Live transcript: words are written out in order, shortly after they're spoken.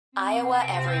Iowa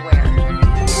Everywhere.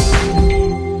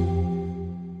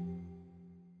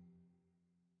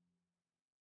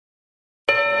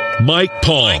 Mike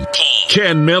Palm,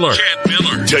 Ken Miller,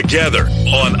 together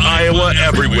on Iowa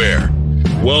Everywhere.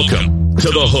 Welcome to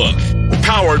The Hook,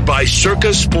 powered by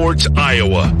Circa Sports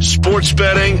Iowa. Sports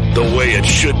betting the way it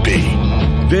should be.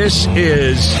 This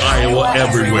is Iowa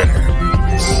Everywhere.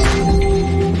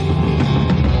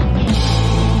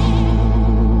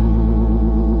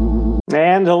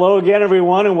 And hello again,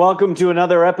 everyone, and welcome to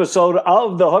another episode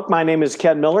of The Hook. My name is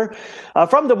Ken Miller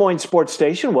from Des Moines Sports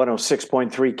Station,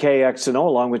 106.3 KXNO,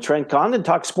 along with Trent Condon.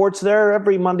 Talk sports there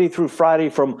every Monday through Friday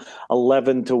from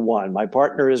 11 to 1. My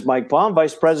partner is Mike Palm,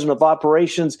 Vice President of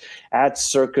Operations at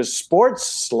Circa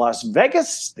Sports, Las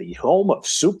Vegas, the home of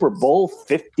Super Bowl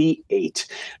 58.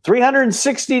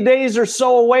 360 days or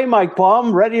so away, Mike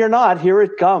Palm. Ready or not, here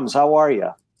it comes. How are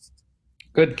you?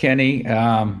 Good, Kenny.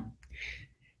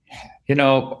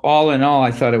 All in all,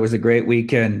 I thought it was a great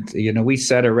weekend. We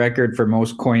set a record for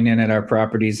most coin in at our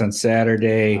properties on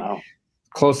Saturday. Wow.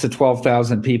 Close to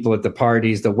 12,000 people at the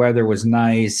parties. The weather was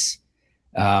nice.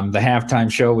 The halftime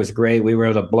show was great. We were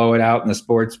able to blow it out in the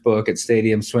sports book at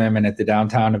Stadium Swim and at the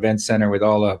Downtown Event Center with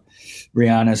all of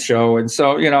Rihanna's show. And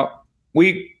so,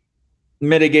 we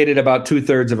mitigated about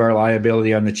 2/3 of our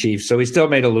liability on the Chiefs. So we still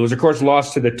made a lose. Of course,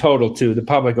 lost to the total, too. The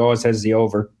public always has the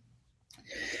over.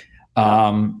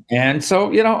 And so,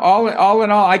 all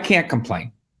in all, I can't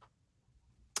complain.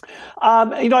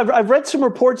 I've read some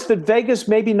reports that Vegas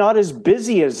maybe not as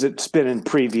busy as it's been in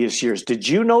previous years. Did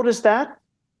you notice that?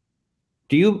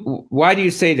 Why do you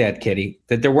say that, Kitty?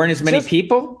 That there weren't as many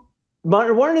people?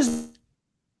 There weren't as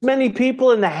many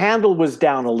people, and the handle was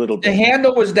down a little bit. The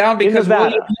handle was down because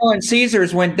William Hill and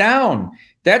Caesars went down.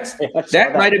 That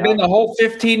might have been the whole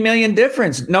 15 million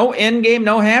difference. No end game,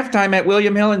 no halftime at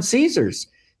William Hill and Caesars.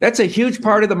 That's a huge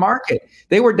part of the market.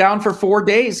 They were down for 4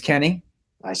 days, Kenny.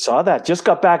 I saw that. Just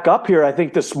got back up here, I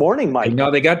think, this morning, Mike.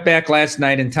 No, they got back last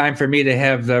night in time for me to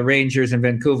have the Rangers in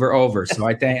Vancouver over. So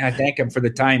I thank him for the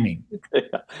timing.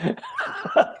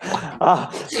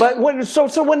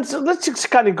 Let's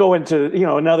just kind of go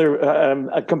into another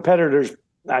a competitor's,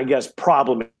 I guess,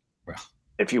 problem.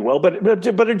 If you will, but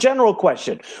a general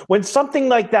question. When something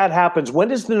like that happens, when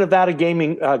does the Nevada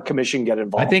Gaming Commission get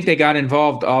involved? I think they got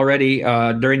involved already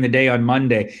during the day on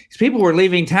Monday. People were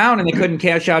leaving town and they couldn't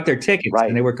cash out their tickets,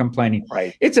 and they were complaining.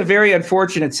 Right. It's a very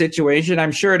unfortunate situation.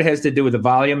 I'm sure it has to do with the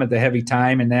volume at the heavy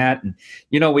time and that. And,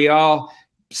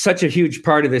 such a huge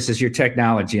part of this is your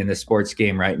technology in the sports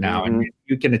game right now. Mm-hmm. And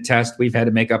you can attest, we've had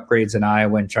to make upgrades in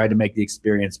Iowa and try to make the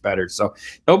experience better. So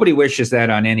nobody wishes that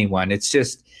on anyone. It's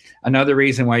just another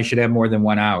reason why you should have more than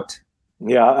one out.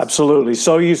 Yeah, absolutely.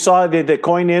 So you saw the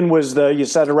coin in was you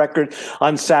set a record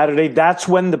on Saturday. That's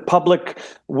when the public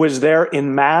was there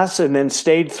in mass and then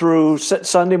stayed through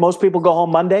Sunday. Most people go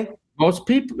home Monday? Most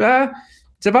people,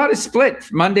 it's about a split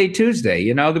Monday,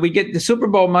 Tuesday. We get the Super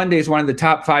Bowl Monday is one of the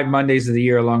top 5 Mondays of the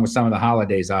year, along with some of the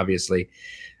holidays, obviously.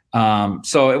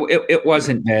 So it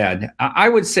wasn't bad. I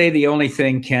would say the only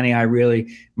thing, Kenny,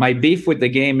 my beef with the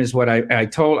game is what I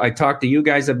talked to you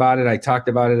guys about it. I talked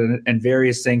about it in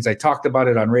various things. I talked about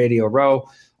it on Radio Row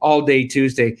all day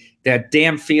Tuesday, that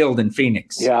damn field in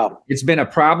Phoenix. Yeah. It's been a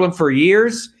problem for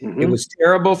years. Mm-hmm. It was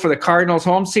terrible for the Cardinals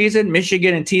home season.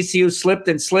 Michigan and TCU slipped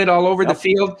and slid all over the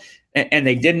field, and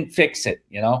they didn't fix it,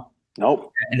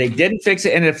 Nope. And they didn't fix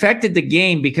it, and it affected the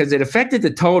game because it affected the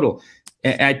total.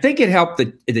 And I think it helped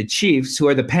the Chiefs, who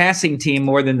are the passing team,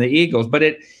 more than the Eagles. But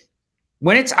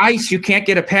when it's ice, you can't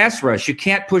get a pass rush. You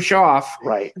can't push off.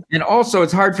 Right. And also,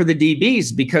 it's hard for the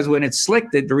DBs because when it's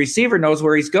slick, the receiver knows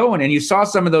where he's going. And you saw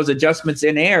some of those adjustments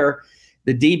in air.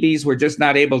 The DBs were just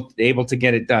not able to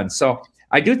get it done. So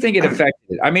I do think it affected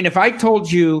it. I mean, if I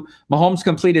told you Mahomes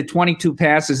completed 22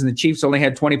 passes and the Chiefs only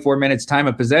had 24 minutes time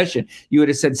of possession, you would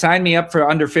have said, sign me up for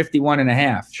under 51 and a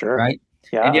half. Sure. Right?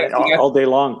 Yeah, all day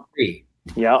long.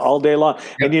 Yeah, all day long. Yep.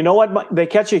 And you know what? They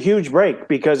catch a huge break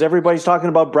because everybody's talking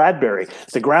about Bradbury.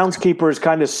 The groundskeeper is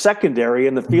kind of secondary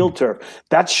in the field turf.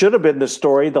 That should have been the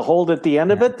story. The hold at the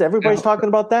end of it, everybody's talking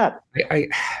about that.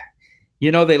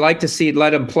 They like to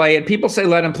let him play. And people say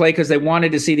let him play because they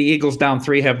wanted to see the Eagles down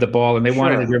 3 have the ball, and they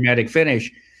wanted a dramatic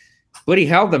finish. But he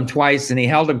held them twice, and he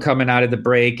held them coming out of the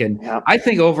break. And I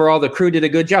think overall the crew did a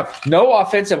good job. No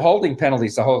offensive holding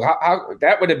penalties.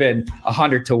 That would have been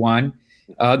 100-1.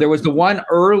 There was the one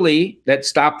early that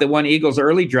stopped the one Eagles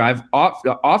early drive,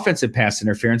 offensive pass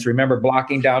interference. Remember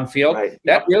blocking downfield? Right.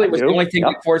 That really was the only thing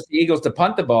that forced the Eagles to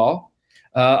punt the ball,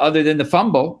 other than the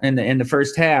fumble in the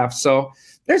first half. So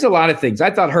there's a lot of things.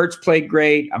 I thought Hurts played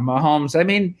great. Mahomes. I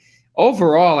mean,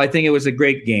 overall, I think it was a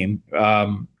great game.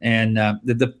 And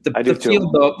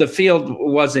the field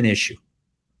was an issue.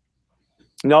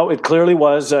 No, it clearly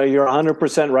was. You're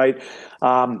 100% right.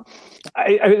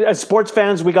 As sports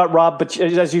fans, we got robbed, but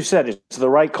as you said, it's the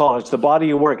right call. It's the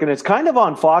body of work, and it's kind of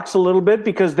on Fox a little bit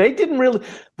because they didn't really.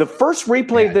 The first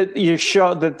replay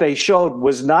that they showed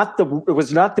was not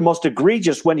the most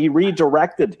egregious when he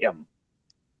redirected him.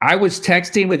 I was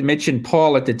texting with Mitch and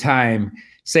Paul at the time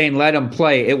saying, let him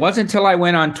play. It wasn't until I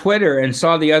went on Twitter and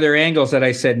saw the other angles that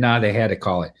I said, nah, they had to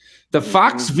call it. The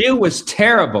Fox view was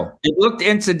terrible. It looked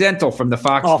incidental from the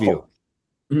Fox view.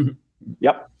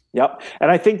 Yep.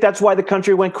 And I think that's why the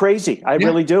country went crazy. I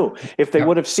really do. If they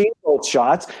would have seen both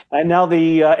shots, and now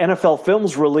the NFL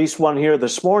Films released one here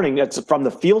this morning. It's from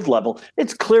the field level.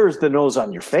 It's clear as the nose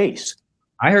on your face.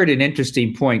 I heard an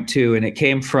interesting point, too, and it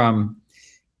came from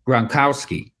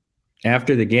Gronkowski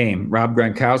after the game, Rob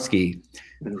Gronkowski,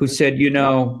 who said,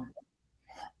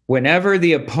 whenever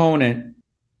the opponent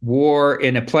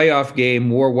in a playoff game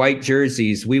wore white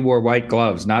jerseys, we wore white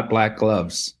gloves, not black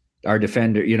gloves. Our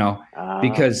defender,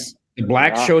 because the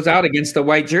black shows out against the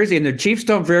white jersey, and the Chiefs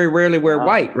don't very rarely wear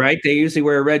white, right? They usually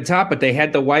wear a red top, but they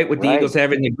had the white with the Eagles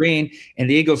having the green, and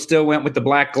the Eagles still went with the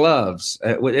black gloves.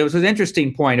 It was an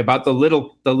interesting point about the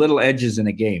little edges in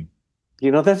a game.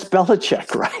 That's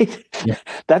Belichick, right? Yeah.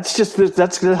 That's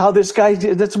how this guy.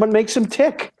 That's what makes him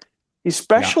tick. He's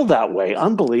special that way.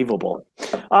 Unbelievable.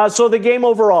 So the game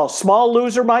overall, small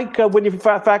loser, Mike. When you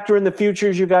factor in the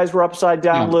futures, you guys were upside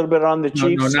down a little bit on the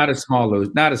Chiefs. No, not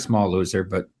a small loser,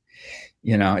 but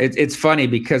it's funny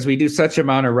because we do such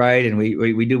amount of right, and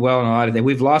we do well in a lot of things.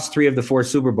 We've lost 3 of the 4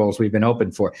 Super Bowls we've been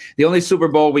open for. The only Super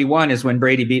Bowl we won is when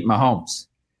Brady beat Mahomes.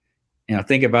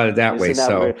 Think about it that way.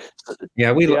 So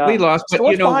we lost, but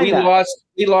we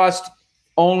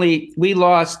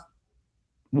lost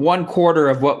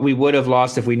 1/4 of what we would have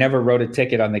lost if we never wrote a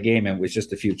ticket on the game and it was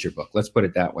just a future book. Let's put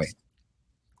it that way.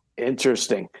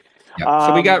 Interesting. Yeah.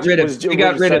 So we got rid of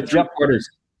 3/4.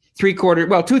 3/4.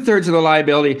 Well, 2/3 of the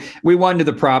liability. We won to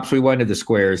the props. We won to the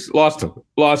squares. Lost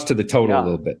to the total a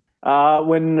little bit.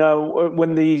 When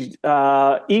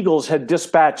the Eagles had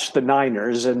dispatched the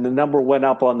Niners and the number went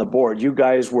up on the board, you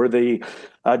guys were the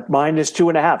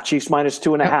 -2.5. Chiefs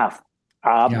 -2.5.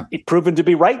 It proven to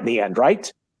be right in the end,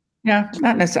 right? Yeah,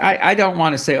 not necessarily. I don't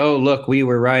want to say, oh, look, we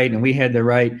were right and we had the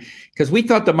right, because we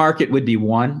thought the market would be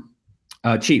 1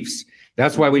 Chiefs.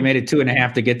 That's why we made it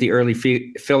 2.5 to get the early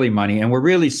Philly money. And we're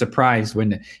really surprised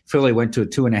when Philly went to a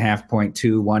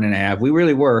 2.5.2, 1.5. We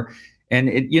really were. And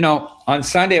on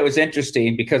Sunday, it was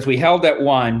interesting because we held at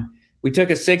 1. We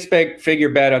took a 6-figure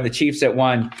bet on the Chiefs at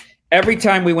 1. Every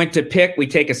time we went to pick, we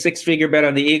take a 6-figure bet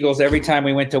on the Eagles. Every time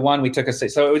we went to 1, we took a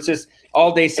 6. So it was just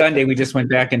all day Sunday. We just went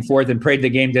back and forth and prayed the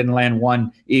game didn't land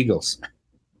 1 Eagles.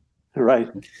 Right.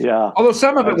 Yeah. Although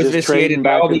some of it was vitiated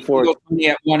by all the Eagles only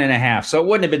at 1.5. So it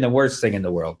wouldn't have been the worst thing in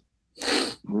the world.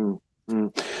 Mm-hmm.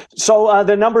 So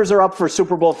the numbers are up for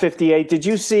Super Bowl 58. Did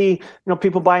you see,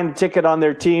 people buying the ticket on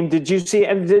their team? Did you see,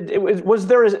 and was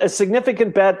there a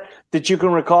significant bet that you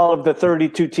can recall of the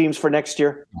 32 teams for next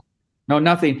year? No,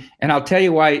 nothing. And I'll tell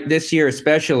you why this year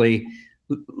especially.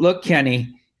 Look, Kenny,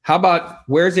 how about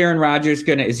where's Aaron Rodgers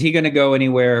is he going to go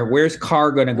anywhere? Where's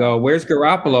Carr going to go? Where's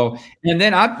Garoppolo? And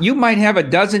then you might have a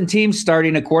dozen teams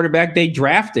starting a quarterback they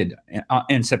drafted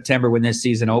in September when this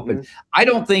season opened. Mm-hmm. I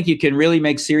don't think you can really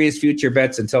make serious future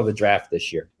bets until the draft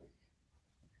this year.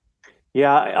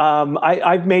 Yeah,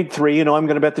 I've made 3. I'm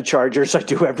going to bet the Chargers. I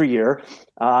do every year.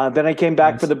 Then I came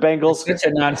back for the Bengals. That's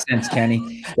a nonsense,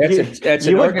 Kenny. That's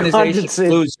an organization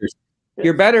of losers.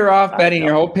 You're better off betting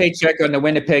your whole paycheck on the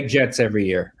Winnipeg Jets every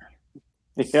year.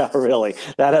 Yeah, really.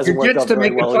 That hasn't worked out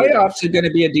very well. Jets to make the playoffs is going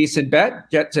to be a decent bet.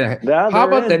 Jets. How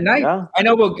about the Knights? Yeah. I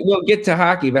know we'll get to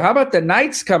hockey, but how about the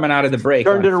Knights coming out of the break?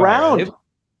 Turned it around.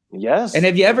 Yes. And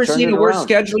have you ever seen a worse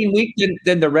scheduling week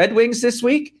than the Red Wings this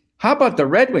week? How about the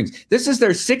Red Wings? This is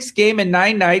their 6th game in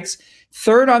 9 nights,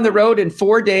 3rd on the road in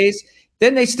 4 days.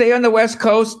 Then they stay on the West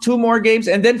Coast, 2 more games,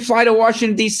 and then fly to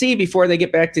Washington, D.C. before they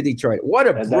get back to Detroit. What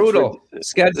a brutal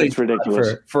schedule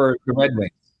for the Red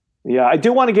Wings. Yeah, I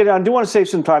do want to save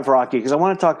some time for hockey because I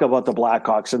want to talk about the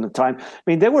Blackhawks and the time. I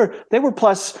mean, they were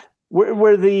plus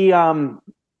were the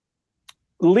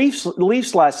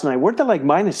Leafs last night. Weren't they like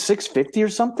 -650 or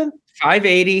something?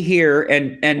 580 here,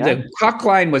 and the puck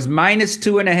line was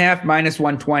 -2.5,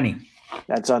 -120.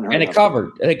 That's unheard of. And it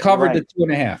covered. They covered the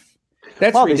 2.5.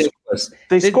 That's ridiculous.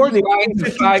 They scored the lines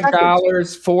of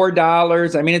 $5,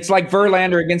 $4. I mean, it's like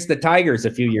Verlander against the Tigers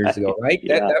a few years ago, right?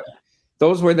 Yeah. That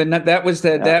was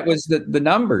the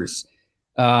numbers.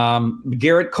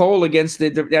 Garrett Cole against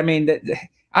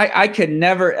I can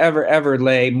never, ever, ever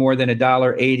lay more than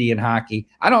 $1.80 in hockey.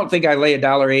 I don't think I lay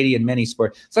 $1.80 in many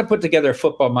sports. So I put together a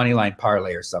football money line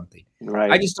parlay or something.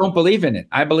 Right. I just don't believe in it.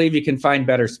 I believe you can find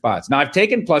better spots. Now I've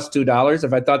taken plus $2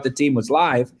 if I thought the team was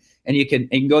live, and you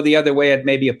can go the other way at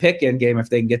maybe a pick-in game if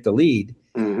they can get the lead.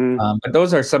 But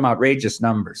those are some outrageous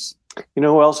numbers. You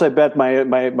know who else I bet my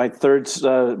third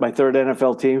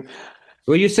NFL team?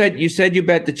 Well, you said you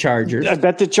bet the Chargers. I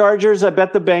bet the Chargers. I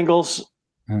bet the Bengals.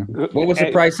 What was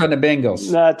the price on the Bengals?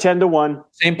 10-1.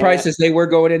 Same price as they were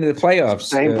going into the playoffs.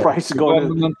 Same price going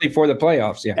a month before the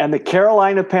playoffs. Yeah. And the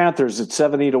Carolina Panthers at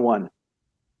 70-1.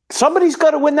 Somebody's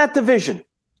got to win that division,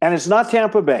 and it's not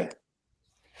Tampa Bay.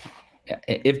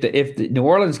 If the New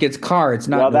Orleans gets Carr, it's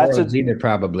not New Orleans either,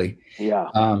 probably. Yeah.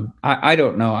 I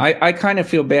don't know. I kind of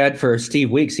feel bad for Steve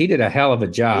Weeks. He did a hell of a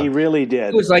job. He really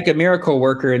did. He was like a miracle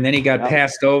worker, and then he got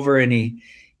passed over, and he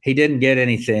didn't get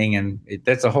anything, and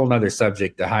that's a whole nother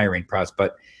subject, the hiring process.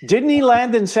 But didn't he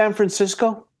land in San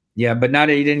Francisco? Yeah, but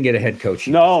he didn't get a head coach.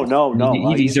 No.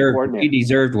 He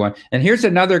deserved one. And here's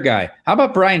another guy. How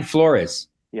about Brian Flores?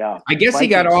 Yeah, I guess he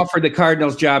got offered the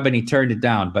Cardinals job and he turned it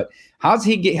down. But how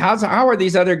are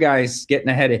these other guys getting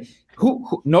ahead of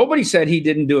who? Nobody said he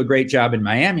didn't do a great job in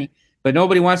Miami, but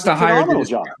nobody wants to hire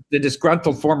the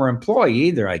disgruntled former employee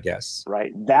either, I guess.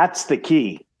 Right. That's the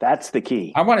key.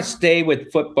 I want to stay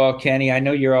with football, Kenny. I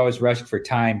know you're always rushed for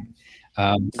time.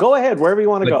 Go ahead, wherever you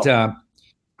want to go.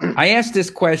 I asked this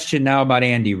question now about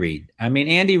Andy Reid. I mean,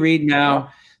 Andy Reid now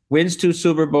wins 2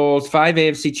 Super Bowls, 5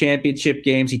 AFC championship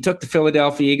games. He took the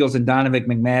Philadelphia Eagles and Donovan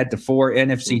McNabb to 4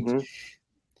 NFC.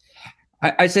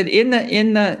 I said in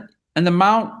the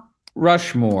Mount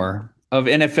Rushmore of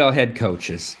NFL head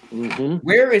coaches,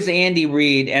 where is Andy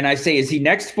Reid? And I say, is he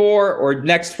next 4 or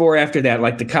next 4 after that,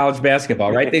 like the college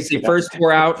basketball, right? They say first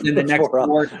 4 out and then the next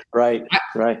 4. Right.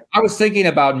 I was thinking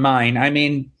about mine. I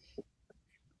mean,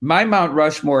 my Mount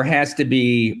Rushmore has to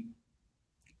be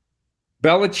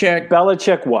Belichick.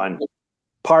 Belichick 1.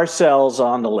 Parcells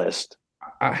on the list.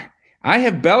 I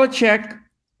have Belichick,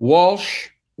 Walsh,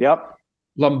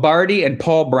 Lombardi, and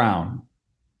Paul Brown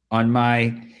on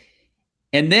my.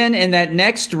 And then in that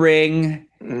next ring,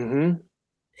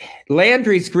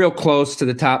 Landry's real close to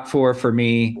the top 4 for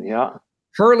me. Yeah.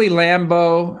 Hurley,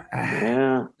 Lambeau.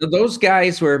 Yeah. Those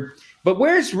guys were. But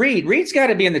where's Reid? Reid's got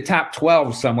to be in the top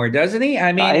 12 somewhere, doesn't he?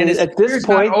 I mean, and at this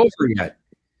point, not over yet.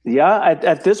 Yeah,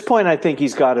 at this point, I think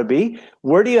he's got to be.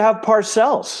 Where do you have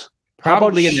Parcells?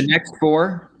 Probably in the next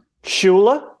 4.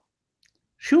 Shula?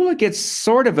 Shula gets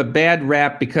sort of a bad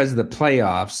rap because of the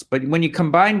playoffs, but when you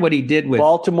combine what he did with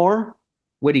Baltimore,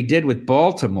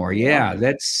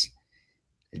 that's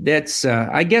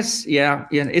I guess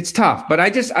it's tough. But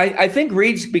I think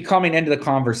Reid's becoming into the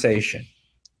conversation.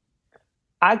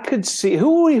 I could see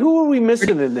who are we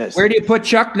missing in this? Where do you put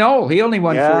Chuck Noll? He only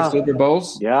won 4 Super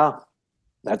Bowls. Yeah.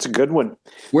 That's a good one.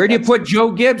 Where do you put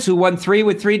Joe Gibbs, who won 3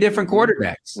 with 3 different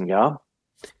quarterbacks? Yeah.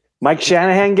 Mike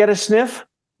Shanahan get a sniff?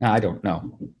 I don't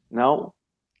know. No.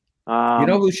 You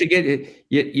know who should get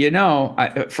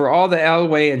it? For all the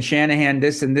Elway and Shanahan,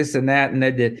 this and that, and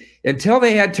until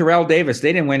they had Terrell Davis,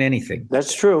 they didn't win anything.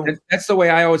 That's true. That's the way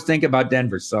I always think about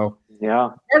Denver. So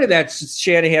part of that's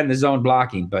Shanahan, the zone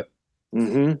blocking, but.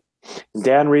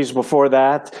 Dan Reeves before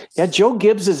that. Yeah, Joe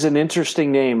Gibbs is an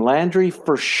interesting name. Landry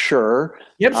for sure.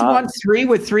 Gibbs won 3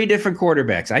 with 3 different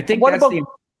quarterbacks. I think let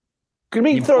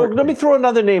me throw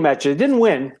another name at you. Didn't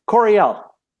win. Coryell.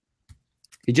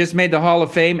 He just made the Hall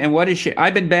of Fame. And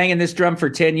I've been banging this drum for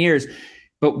 10 years,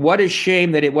 but what a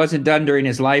shame that it wasn't done during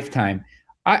his lifetime.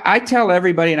 I tell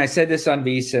everybody, and I said this on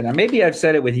VSiN, and maybe I've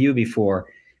said it with you before,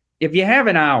 if you have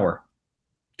an hour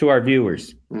to our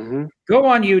viewers, go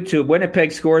on YouTube,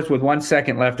 Winnipeg scores with 1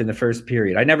 second left in the first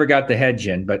period. I never got the hedge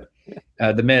in, but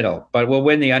the middle, but we'll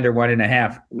win the under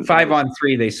 1.5.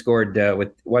 5-on-3, they scored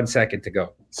with 1 second to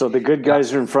go. So the good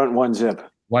guys are in front 1-zip.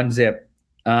 1-zip.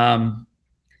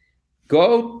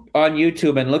 Go on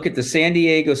YouTube and look at the San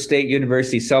Diego State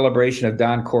University celebration of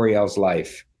Don Coryell's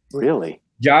life. Really?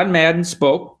 John Madden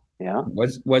spoke. Yeah.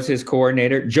 Was his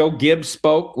coordinator. Joe Gibbs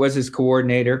spoke, was his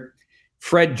coordinator.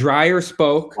 Fred Dreyer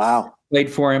spoke. Wow.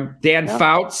 Played for him. Dan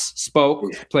Fouts spoke,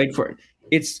 played for him.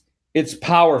 It's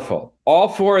powerful. All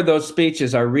 4 of those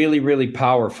speeches are really, really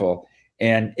powerful.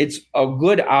 And it's a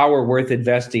good hour worth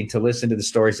investing to listen to the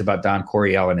stories about Don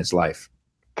Coryell and his life.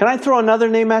 Can I throw another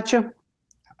name at you?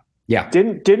 Yeah.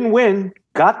 Didn't win.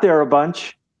 Got there a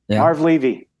bunch. Yeah. Marv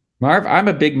Levy. I'm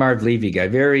a big Marv Levy guy.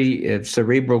 Very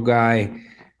cerebral guy.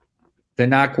 The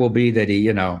knock will be that he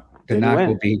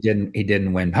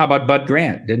didn't win. How about Bud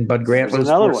Grant? Didn't Bud Grant lose?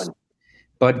 Another one.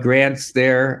 Bud Grant's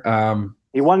there.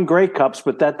 He won Grey Cups,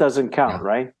 but that doesn't count,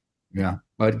 right? Yeah,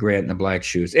 Bud Grant and the Black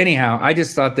Shoes. Anyhow, I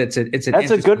just thought that's a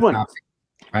good one. Topic,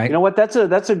 right? You know what? That's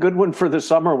a good one for the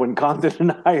summer when Condon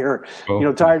and I are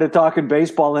tired of talking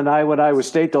baseball, and Iowa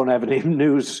State don't have any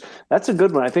news. That's a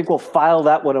good one. I think we'll file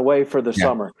that one away for the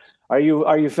summer. Are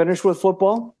you finished with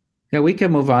football? Yeah, we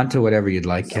can move on to whatever you'd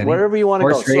like, Kenny. Wherever you want to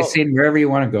go. Horse racing, wherever you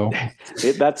want to go.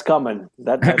 That's coming.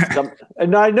 That's coming.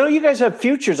 And I know you guys have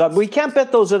futures. We can't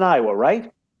bet those in Iowa, right?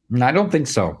 I don't think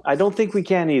so. I don't think we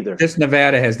can either. Just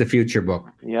Nevada has the future book.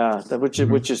 Yeah,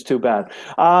 which is too bad.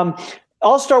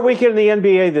 All-Star Weekend in the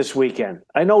NBA this weekend.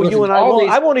 I know you and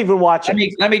I won't even watch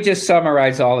it. Let me just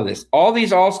summarize all of this. All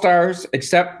these All-Stars,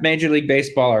 except Major League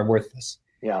Baseball, are worthless.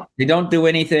 Yeah. They don't do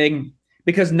anything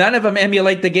because none of them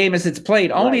emulate the game as it's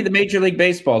played. Only the Major League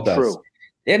Baseball does. True.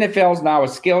 The NFL is now a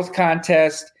skills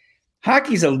contest.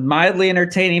 Hockey's mildly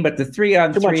entertaining, but the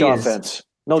 3-on-3 too much offense.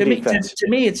 No defense. To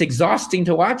me, it's exhausting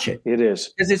to watch it. It is.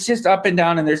 Because it's just up and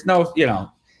down, and there's no,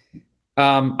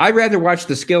 I'd rather watch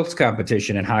the skills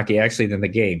competition in hockey actually than the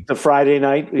game. The Friday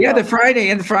night? Yeah, the Friday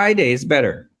is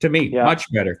better to me,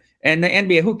 much better. And the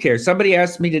NBA, who cares? Somebody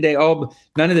asked me today,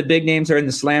 none of the big names are in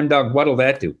the slam dunk. What'll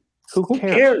that do? Who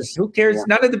cares? Who cares? Yeah.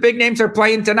 None of the big names are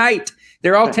playing tonight.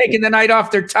 They're all taking the night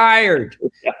off. They're tired.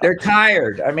 Yeah. They're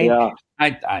tired. I mean,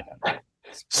 I don't know.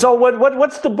 So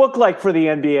what's the book like for the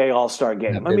NBA All-Star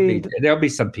Game? There'll be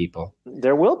some people.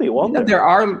 There will be, won't there?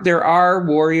 There are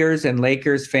Warriors and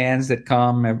Lakers fans that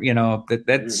come.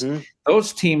 That's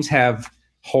those teams have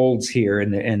holds here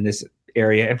in this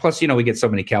area, and plus, we get so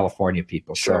many California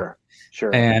people. Sure.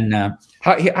 And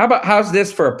how's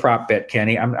this for a prop bet,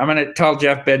 Kenny? I'm going to tell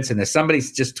Jeff Benson this.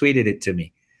 Somebody's just tweeted it to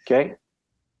me. Okay.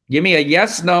 Give me a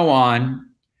yes/no on.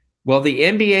 Will the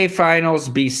NBA Finals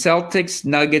be Celtics,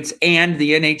 Nuggets, and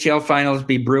the NHL Finals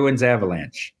be Bruins,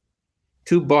 Avalanche?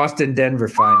 2 Boston-Denver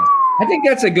Finals. I think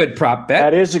that's a good prop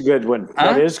bet. That is a good one.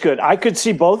 That is good. I could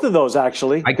see both of those,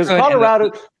 actually. Because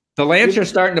Colorado... The Lance are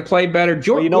starting to play better.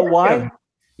 You know why?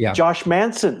 Yeah. Josh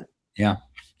Manson. Yeah.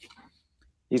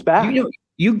 He's back.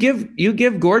 You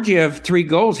give Georgiev 3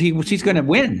 goals, he's going to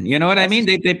win. You know what I mean?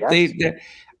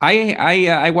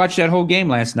 I watched that whole game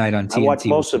last night on TNT. I watched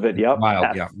most of it. Yep.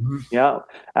 Wild, yeah. Mm-hmm. Yeah.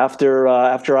 After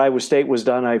Iowa State was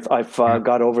done, I've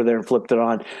got over there and flipped it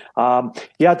on.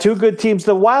 2 good teams.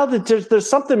 The Wild, there's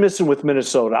something missing with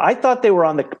Minnesota. I thought they were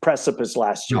on the precipice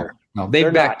last year. No,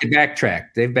 they've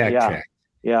backtracked. They've backtracked.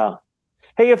 Yeah.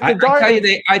 Hey, if the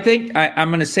I'm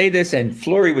going to say this, and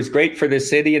Fleury was great for this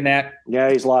city in that. Yeah,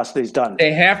 he's lost. He's done.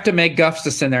 They have to make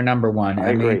Gustafsson their number 1. I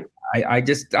agree.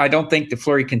 I don't think the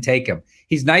Fleury can take him.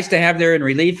 He's nice to have there in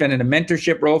relief and in a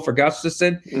mentorship role for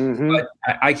Gustafsson,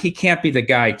 but he can't be the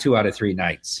guy 2 out of 3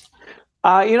 nights.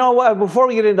 You know what? Before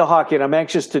we get into hockey, and I'm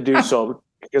anxious to do so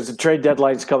because the trade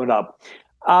deadline's coming up.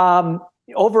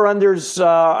 Over-unders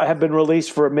have been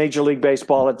released for Major League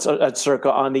Baseball at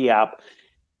Circa on the app.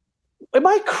 Am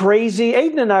I crazy?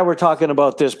 Aiden and I were talking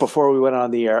about this before we went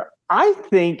on the air. I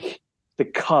think the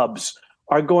Cubs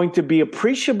are going to be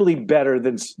appreciably better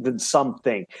than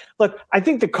something. Look, I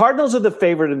think the Cardinals are the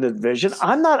favorite in the division.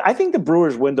 I think the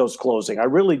Brewers' window's closing. I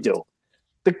really do.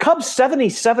 The Cubs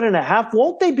 77.5,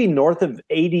 won't they be north of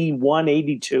 81,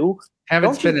 82?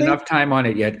 Haven't spent enough time on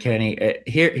it yet, Kenny.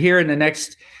 Here in the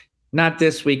next, not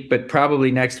this week, but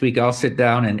probably next week, I'll sit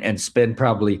down and spend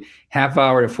probably half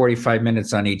hour to 45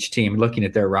 minutes on each team looking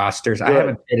at their rosters. Good. I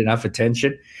haven't paid enough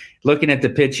attention, looking at the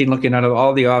pitching, looking at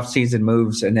all the offseason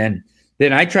moves, and then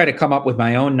I try to come up with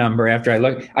my own number after I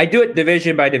look. I do it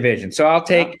division by division. So I'll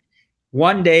take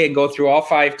one day and go through all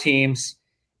 5 teams.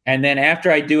 And then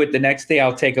after I do it the next day,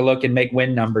 I'll take a look and make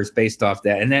win numbers based off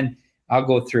that. And then I'll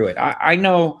go through it. I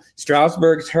know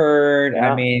Strasburg's hurt.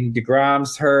 Yeah. I mean,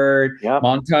 DeGrom's hurt. Yep.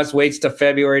 Montas waits till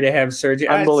February to have surgery.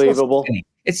 Unbelievable.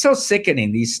 It's so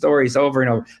sickening, these stories over and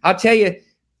over. I'll tell you,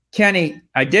 Kenny,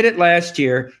 I did it last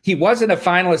year. He wasn't a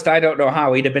finalist. I don't know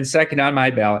how. He'd have been second on my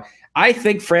ballot. I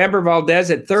think Framber Valdez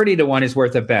at 30-1 is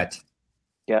worth a bet.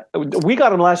 Yeah, we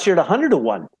got him last year at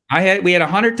 100-1. We had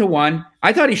 100-1.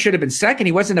 I thought he should have been second.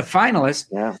 He wasn't a finalist.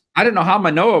 Yeah. I don't know how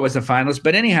Manoah was a finalist,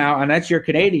 but anyhow, and that's your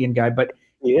Canadian guy, but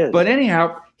he is. But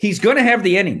anyhow, he's going to have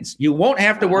the innings. You won't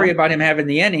have to worry about him having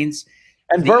the innings.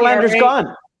 And Verlander's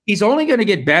gone. He's only going to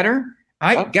get better.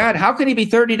 God, how can he be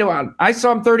 30-1? I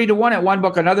saw him 30-1 at one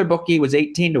book. Another book, he was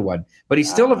 18-1, but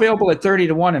he's still available at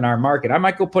 30-1 in our market. I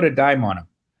might go put a dime on him.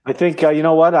 I think, you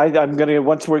know what, I'm going to,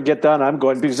 once we get done, I'm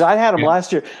going, because I had him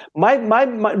last year. My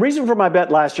reason for my bet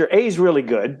last year, A, is really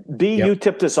good. B, you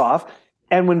tipped us off.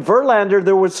 And when Verlander,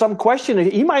 there was some question,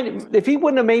 if he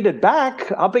wouldn't have made it back,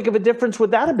 how big of a difference would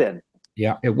that have been?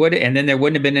 Yeah, it would. And then there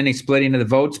wouldn't have been any splitting of the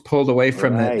votes pulled away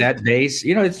from that base.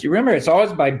 You remember, it's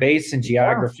always by base and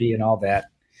geography and all that.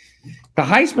 The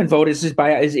Heisman vote is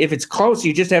if it's close,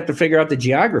 you just have to figure out the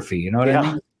geography. You know what I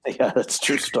mean? Yeah, that's a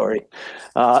true story.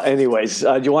 Anyways,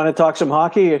 do you want to talk some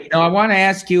hockey? No, I want to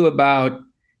ask you about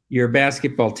your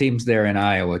basketball teams there in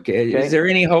Iowa. Okay. Is there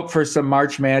any hope for some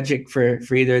March magic for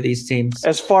either of these teams?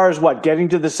 As far as what, getting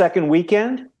to the second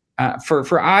weekend?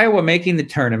 For Iowa making the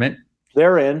tournament.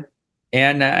 They're in.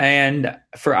 And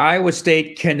for Iowa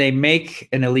State, can they make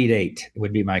an Elite Eight?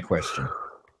 Would be my question.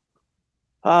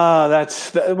 It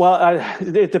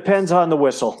depends on the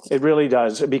whistle. It really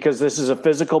does, because this is a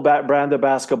physical brand of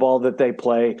basketball that they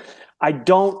play.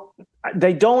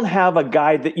 They don't have a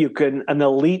guy that an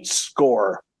elite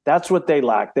scorer. That's what they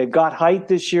lack. They've got height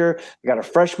this year. They got a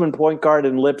freshman point guard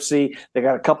in Lipsy. They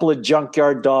got a couple of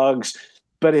junkyard dogs.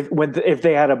 But if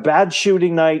they had a bad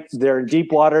shooting night, they're in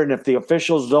deep water. And if the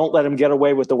officials don't let them get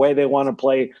away with the way they want to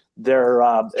play, they're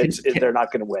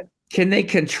not going to win. Can they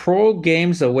control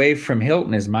games away from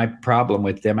Hilton is my problem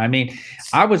with them. I mean,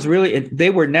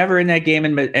 they were never in that game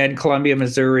in Columbia,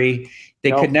 Missouri.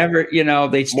 They could never,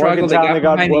 they struggled. They got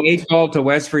behind the 8 ball to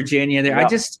West Virginia.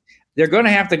 They're going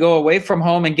to have to go away from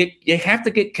home and you have to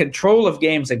get control of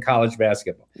games in college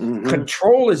basketball. Mm-hmm.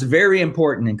 Control is very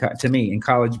important to me in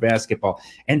college basketball.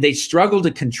 And they struggle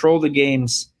to control the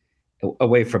games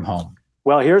away from home.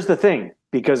 Well, here's the thing.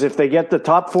 Because if they get the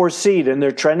top 4 seed and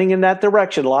they're trending in that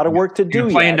direction, a lot of work to do. You're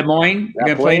playing Des Moines? You're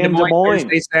going to play in Des Moines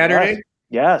Thursday, Saturday?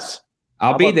 Yes.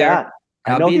 I'll be there.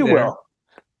 I know you will.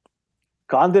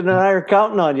 Condon and I are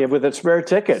counting on you with a spare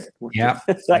ticket. Yeah.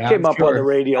 That came up on the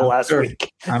radio last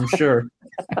week. I'm sure.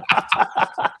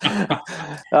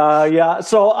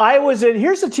 So I was in.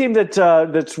 Here's a team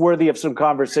that's worthy of some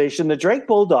conversation. The Drake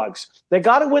Bulldogs. They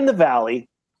got to win the Valley.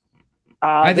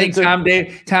 I think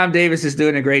Tom Davis is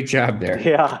doing a great job there.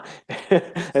 Yeah,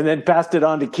 and then passed it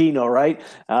on to Keno, right?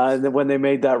 When they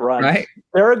made that run, right?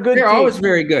 They're a good. They're team. Always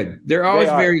very good. They're always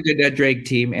very good, that Drake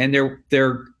team, and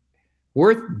they're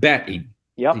worth betting.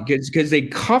 Yep. Because they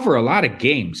cover a lot of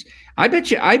games. I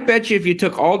bet you if you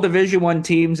took all Division I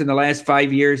teams in the last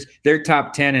 5 years, they're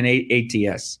top 10 in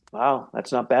ATS. Wow,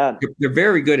 that's not bad. They're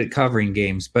very good at covering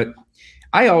games, but.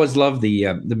 I always love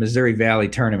the Missouri Valley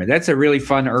tournament. That's a really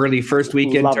fun early first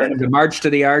weekend tournament, the March to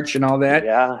the Arch and all that.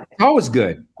 Yeah, it's always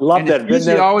good. Love that.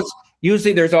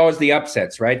 Usually there's always the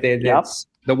upsets, right? The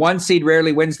 1 seed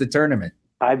rarely wins the tournament.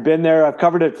 I've been there. I've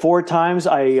covered it 4 times.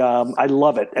 I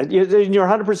love it. And you're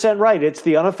 100% right. It's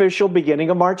the unofficial beginning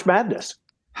of March Madness.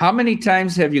 How many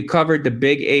times have you covered the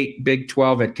Big 8, Big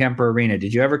 12 at Kemper Arena?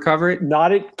 Did you ever cover it?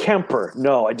 Not at Kemper.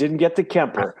 No, I didn't get to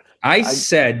Kemper. I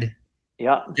said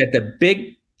that the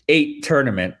Big 8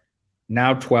 tournament,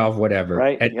 now 12, whatever,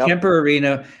 at Kemper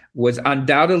Arena was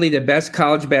undoubtedly the best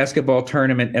college basketball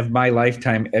tournament of my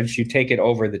lifetime as you take it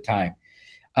over the time.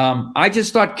 I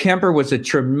just thought Kemper was a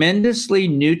tremendously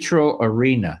neutral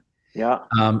arena. Yeah.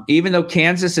 Even though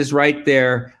Kansas is right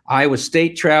there, Iowa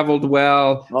State traveled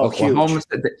well. Oklahoma,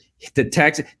 the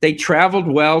Texas, they traveled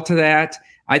well to that.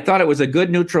 I thought it was a good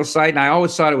neutral site, and I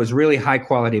always thought it was really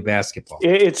high-quality basketball.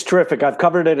 It's terrific. I've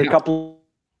covered it a couple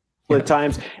of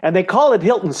times, and they call it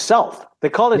Hilton South. They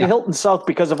call it Hilton South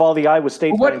because of all the Iowa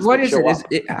State fans. What is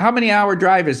it? How many hour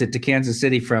drive is it to Kansas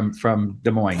City from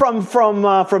Des Moines? From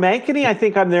Ankeny, I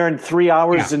think I'm there in 3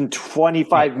 hours and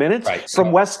 25 minutes. Right.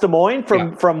 From West Des Moines,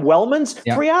 from Wellman's,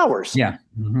 3 hours. Yeah.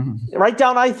 Mm-hmm. Right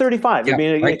down I-35. Yeah, I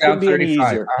mean, it couldn't be any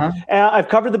easier. I've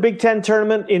covered the Big Ten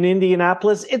tournament in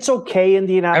Indianapolis. It's okay,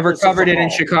 Indianapolis. Ever covered it in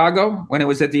Chicago when it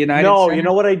was at the United Center? You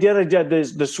know what I did? I did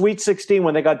the Sweet 16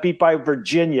 when they got beat by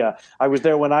Virginia. I was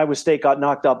there when Iowa State got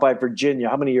knocked out by Virginia.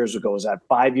 How many years ago was that?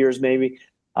 5 years maybe.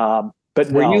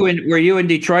 But were you in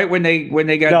Detroit when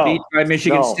they got beat by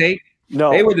Michigan State?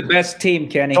 No, they were the best team,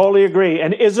 Kenny. Totally agree.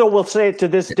 And Izzo will say it to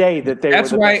this day that they were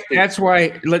the best team. That's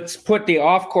why let's put the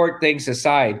off-court things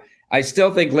aside. I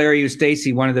still think Larry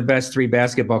Eustachy, one of the best 3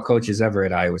 basketball coaches ever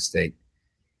at Iowa State.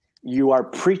 You are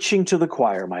preaching to the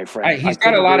choir, my friend. He's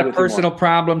got a lot of personal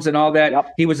problems and all that. Yep.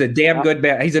 He was a damn good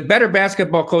he's a better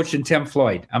basketball coach than Tim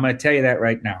Floyd. I'm going to tell you that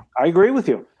right now. I agree with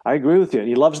you. And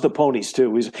he loves the ponies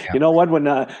too. You know what? When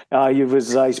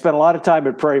he spent a lot of time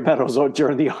at Prairie Meadows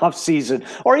during the off season,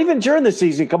 or even during the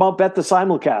season, come out bet the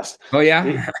simulcast. Oh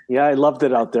yeah, I loved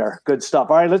it out there. Good stuff.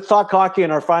 All right, let's talk hockey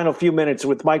in our final few minutes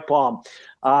with Mike Palm.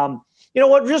 You know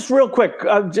what? Just real quick,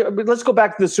 let's go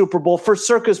back to the Super Bowl for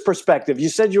Circa's perspective. You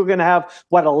said you were going to have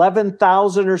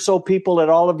 11,000 or so people at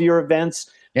all of your events.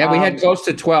 Yeah, we had close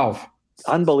to 12.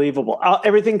 Unbelievable.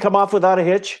 Everything come off without a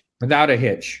hitch? Without a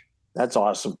hitch. That's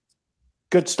awesome.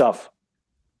 Good stuff.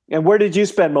 And where did you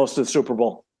spend most of the Super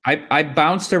Bowl? I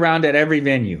bounced around at every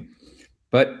venue,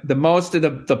 but the most of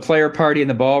the player party in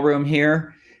the ballroom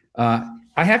here,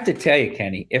 I I have to tell you,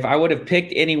 Kenny, if I would have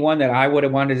picked anyone that I would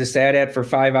have wanted to sat at for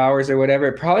 5 hours or whatever,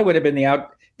 it probably would have been the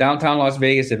downtown Las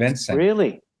Vegas Event Center.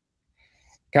 Really?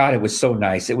 God, it was so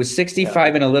nice. It was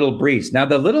 65 and a little breeze. Now,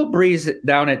 the little breeze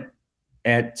down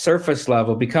at surface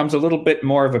level becomes a little bit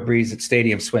more of a breeze at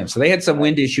Stadium Swim. So they had some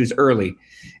wind issues early,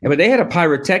 but they had a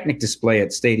pyrotechnic display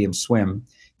at Stadium Swim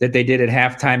that they did at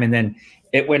halftime, and then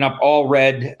it went up all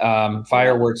red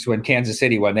fireworks when Kansas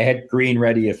City won. They had green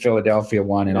ready if Philadelphia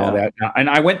won and all that. And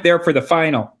I went there for the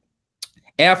final.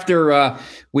 After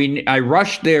I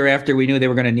rushed there after we knew they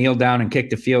were going to kneel down and kick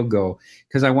the field goal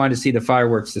because I wanted to see the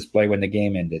fireworks display when the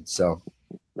game ended. So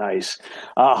nice.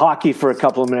 Hockey for a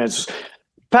couple of minutes.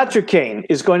 Patrick Kane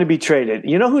is going to be traded.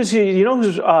 You know who's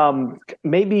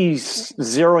maybe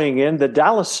zeroing in? The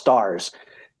Dallas Stars.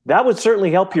 That would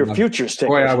certainly help your futures tickets.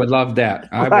 Boy, I would love that.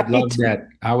 I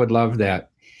would love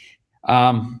that.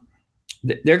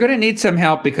 They're going to need some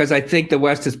help because I think the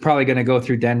West is probably going to go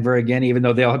through Denver again, even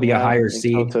though they'll be a higher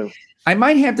seed. So I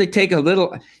might have to take a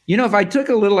little. If I took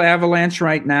a little Avalanche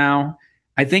right now,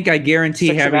 I think I guarantee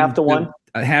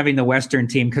having the Western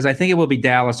team because I think it will be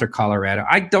Dallas or Colorado.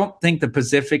 I don't think the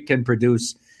Pacific can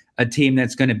produce a team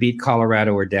that's going to beat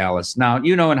Colorado or Dallas. Now,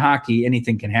 in hockey,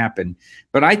 anything can happen,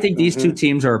 but I think these two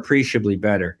teams are appreciably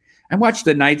better. I watched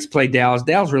the Knights play Dallas.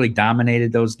 Dallas really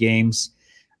dominated those games.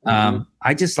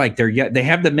 I just like they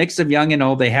have the mix of young and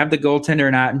old. They have the goaltender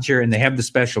in Ottinger, and they have the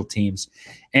special teams.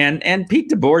 And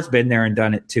Pete DeBoer's been there and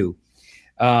done it too.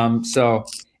 And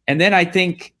then I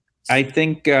think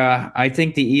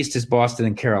the East is Boston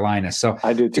and Carolina. So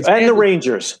I do too. And the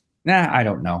Rangers. I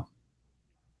don't know.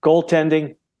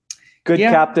 Goaltending, good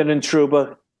captain in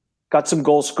Trouba. Got some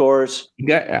goal scorers.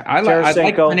 I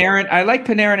like Panarin. I like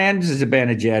Panarin and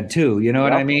Zibanejad too. You know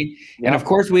what I mean? Yep. And of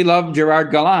course, we love Gerard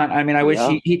Gallant. I mean, I wish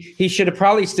he should have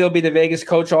probably still be the Vegas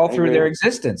coach all through their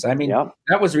existence. I mean,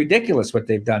 that was ridiculous what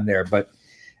they've done there. But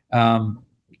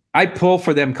I pull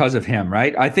for them because of him,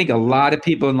 right? I think a lot of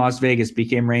people in Las Vegas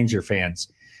became Ranger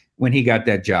fans when he got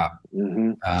that job.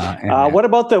 What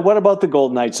about the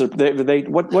Golden Knights?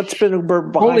 What's been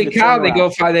behind? Holy cow!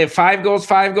 They have 5 goals,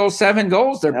 5 goals, 7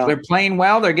 goals. They're playing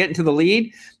well. They're getting to the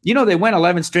lead. They went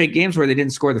 11 straight games where they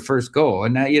didn't score the first goal,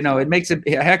 and it makes a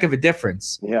heck of a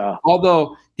difference. Yeah.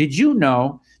 Although, did you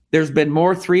know there's been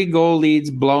more 3-goal leads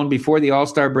blown before the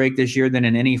All-Star break this year than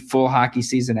in any full hockey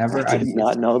season ever? I did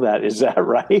not know that. Is that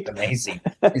right? It's amazing.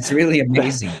 It's really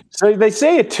amazing. So they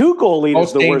say a 2-goal lead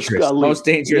is the worst lead. Most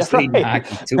dangerous lead in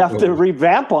hockey. Have to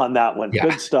revamp on that one. Yeah.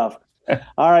 Good stuff.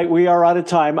 All right, we are out of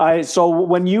time. So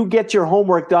when you get your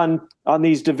homework done on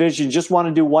these divisions, just want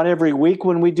to do one every week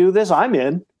when we do this? I'm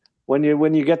in. When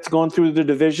you get to going through the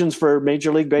divisions for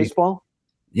Major League Baseball?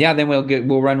 Yeah, then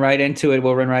we'll run right into it.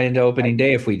 We'll run right into opening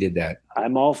day if we did that.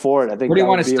 I'm all for it. I think. Where do you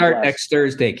want to start next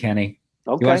Thursday, Kenny?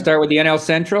 Okay. You want to start with the NL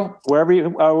Central? Wherever you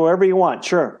want.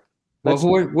 Sure. Well,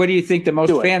 what do you think the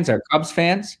most fans are? Cubs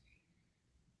fans?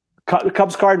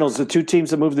 Cubs, Cardinals, the two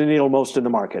teams that move the needle most in the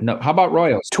market. No. How about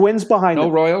Royals? Twins behind them.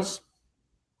 No Royals?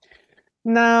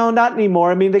 No, not anymore.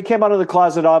 I mean, they came out of the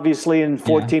closet obviously in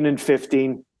 14 and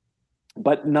 15,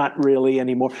 but not really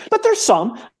anymore. But there's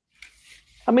some.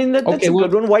 I mean, that's a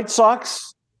good one. White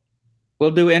Sox. We'll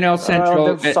do NL Central.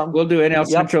 We'll do NL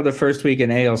Central the first week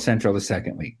and AL Central the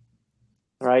second week.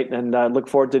 Right, and look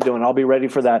forward to doing. I'll be ready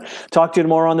for that. Talk to you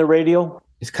tomorrow on the radio.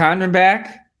 Is Condon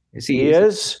back? He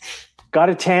is. Got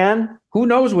a tan. Who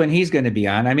knows when he's going to be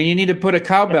on? I mean, you need to put a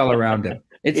cowbell around him.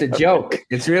 It's a joke.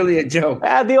 It's really a joke.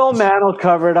 The old man will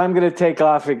cover it. I'm going to take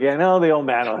off again. Oh, the old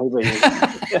man will.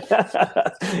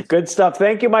 Good stuff.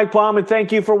 Thank you, Mike Palm, and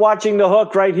thank you for watching The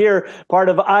Hook right here, part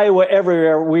of Iowa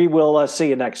Everywhere. We will see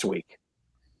you next week.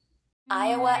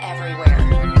 Iowa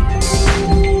Everywhere.